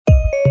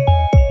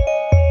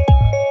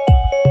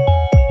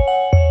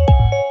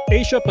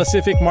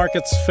Asia-Pacific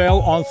markets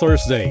fell on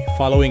Thursday,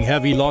 following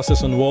heavy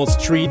losses on Wall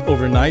Street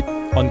overnight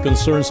on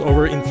concerns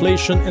over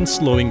inflation and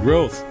slowing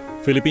growth.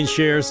 Philippine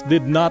shares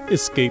did not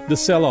escape the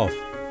sell-off.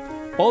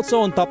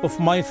 Also on top of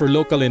mind for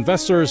local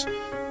investors,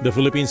 the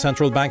Philippine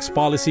Central Bank's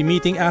policy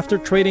meeting after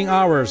trading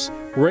hours,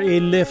 where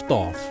a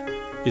liftoff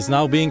is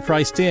now being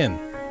priced in.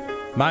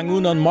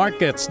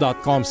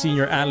 MangunOnMarkets.com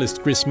senior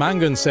analyst Chris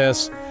Mangun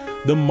says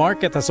the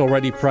market has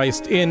already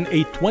priced in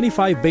a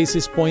 25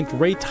 basis point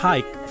rate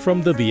hike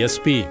from the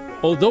BSP,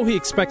 although he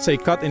expects a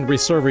cut in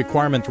reserve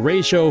requirement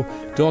ratio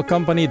to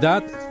accompany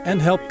that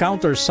and help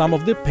counter some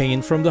of the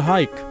pain from the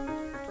hike.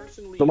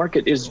 The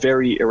market is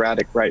very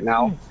erratic right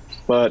now,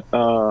 but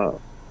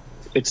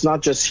it's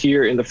not just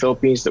here in the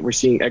Philippines that we're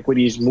seeing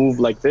equities move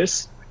like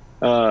this.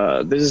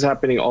 This is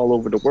happening all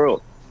over the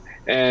world.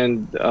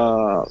 And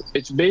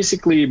it's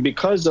basically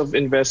because of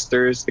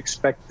investors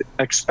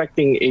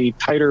expecting a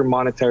tighter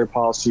monetary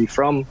policy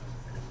from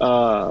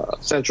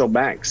central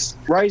banks.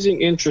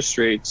 Rising interest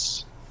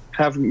rates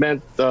have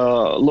meant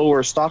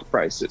lower stock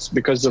prices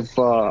because of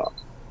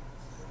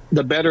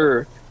the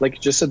better, like you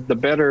just said, the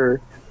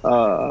better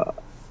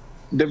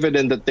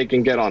dividend that they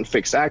can get on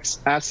fixed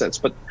assets.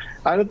 But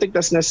I don't think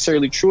that's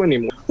necessarily true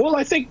anymore. Well,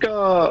 I think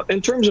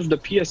in terms of the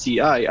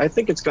PSEI, I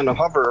think it's going to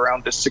hover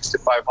around the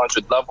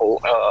 6,500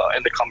 level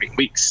in the coming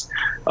weeks.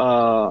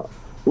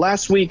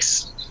 Last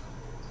week's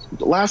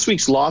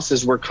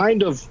losses were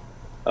kind of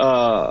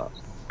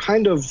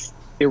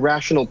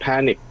irrational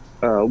panic.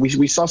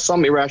 We saw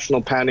some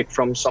irrational panic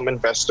from some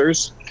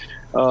investors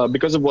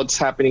because of what's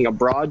happening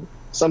abroad.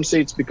 Some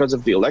say it's because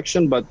of the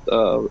election, but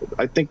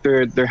I think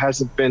there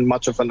hasn't been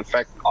much of an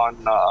effect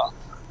on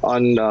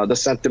the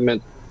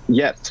sentiment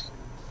yet.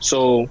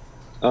 So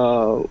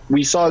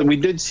we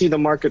did see the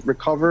market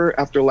recover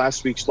after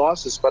last week's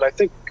losses, but I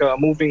think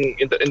moving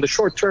in the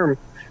short term,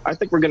 I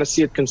think we're going to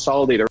see it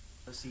consolidate.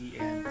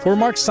 For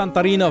Mark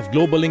Santarina of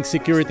Global Link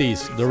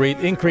Securities, the rate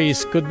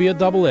increase could be a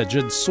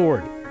double-edged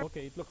sword.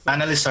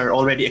 Analysts are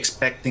already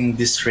expecting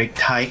this rate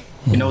hike,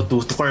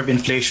 to curb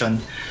inflation,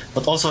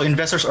 but also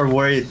investors are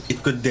worried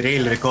it could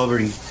derail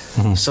recovery.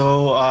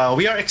 So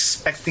we are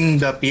expecting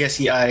the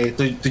PSEI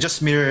to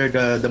just mirror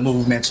the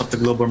movements of the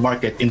global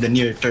market in the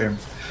near term.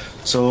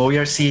 So we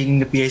are seeing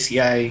the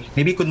PSEI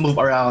maybe could move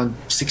around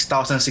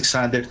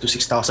 6,600 to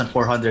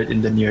 6,400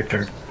 in the near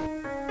term.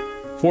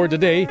 For the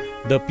day,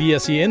 the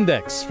PSE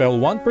index fell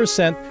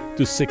 1%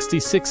 to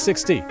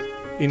 6660.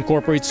 In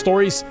corporate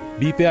stories,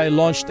 BPI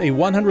launched a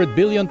 100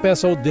 billion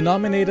peso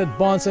denominated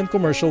bonds and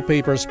commercial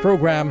papers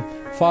program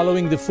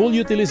following the full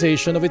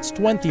utilization of its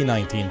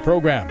 2019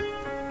 program.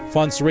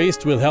 Funds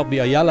raised will help the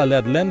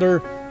Ayala-led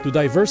lender to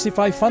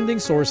diversify funding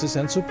sources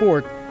and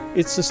support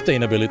its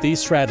sustainability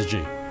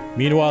strategy.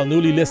 Meanwhile,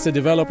 newly listed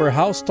developer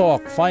House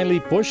Talk finally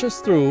pushes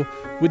through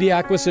with the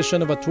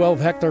acquisition of a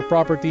 12-hectare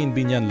property in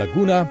Biñan,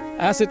 Laguna,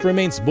 as it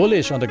remains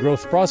bullish on the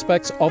growth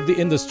prospects of the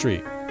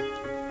industry.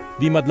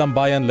 The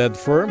Madlambayan-led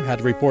firm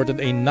had reported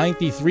a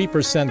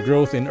 93%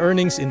 growth in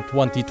earnings in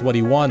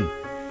 2021,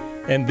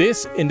 and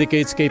this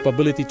indicates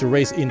capability to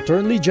raise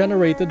internally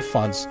generated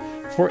funds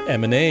for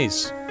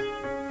M&As.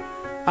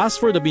 As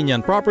for the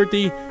Biñan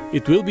property,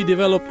 it will be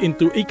developed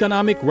into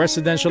economic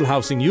residential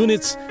housing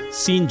units,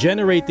 seen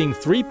generating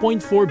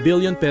 3.4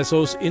 billion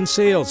pesos in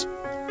sales.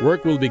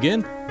 Work will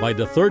begin by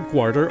the third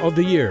quarter of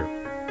the year.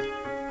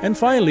 And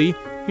finally,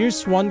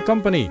 here's one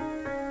company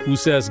who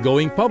says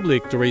going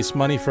public to raise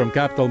money from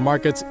capital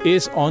markets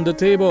is on the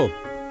table.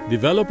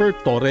 Developer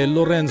Torre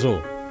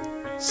Lorenzo.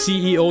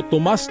 CEO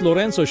Tomas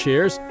Lorenzo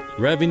shares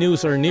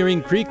revenues are nearing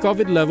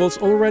pre-COVID levels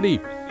already,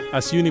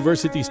 as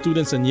university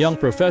students and young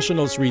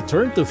professionals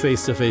return to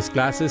face-to-face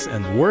classes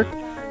and work,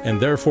 and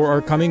therefore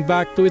are coming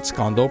back to its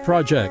condo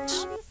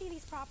projects.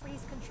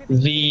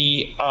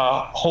 The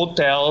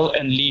hotel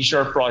and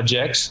leisure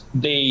projects,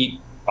 they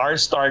are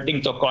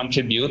starting to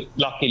contribute.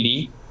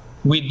 Luckily,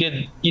 we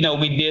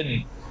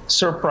did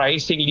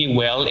surprisingly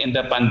well in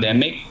the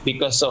pandemic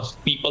because of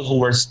people who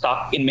were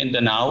stuck in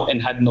Mindanao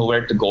and had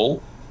nowhere to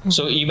go.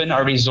 So even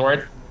our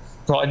resort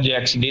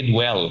projects did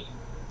well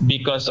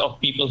because of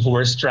people who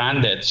were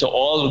stranded.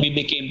 So we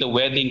became the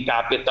wedding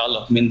capital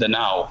of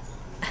Mindanao.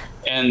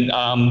 And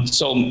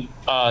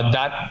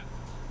that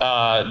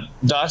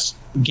does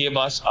give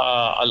us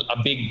a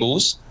big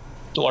boost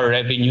to our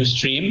revenue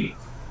stream.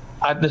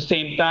 At the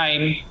same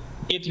time,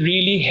 it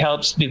really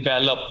helps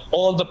develop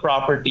all the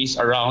properties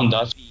around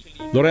us.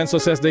 Lorenzo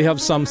says they have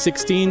some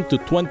 16 to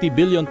 20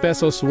 billion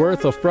pesos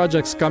worth of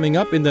projects coming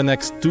up in the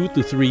next 2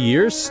 to 3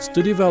 years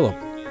to develop.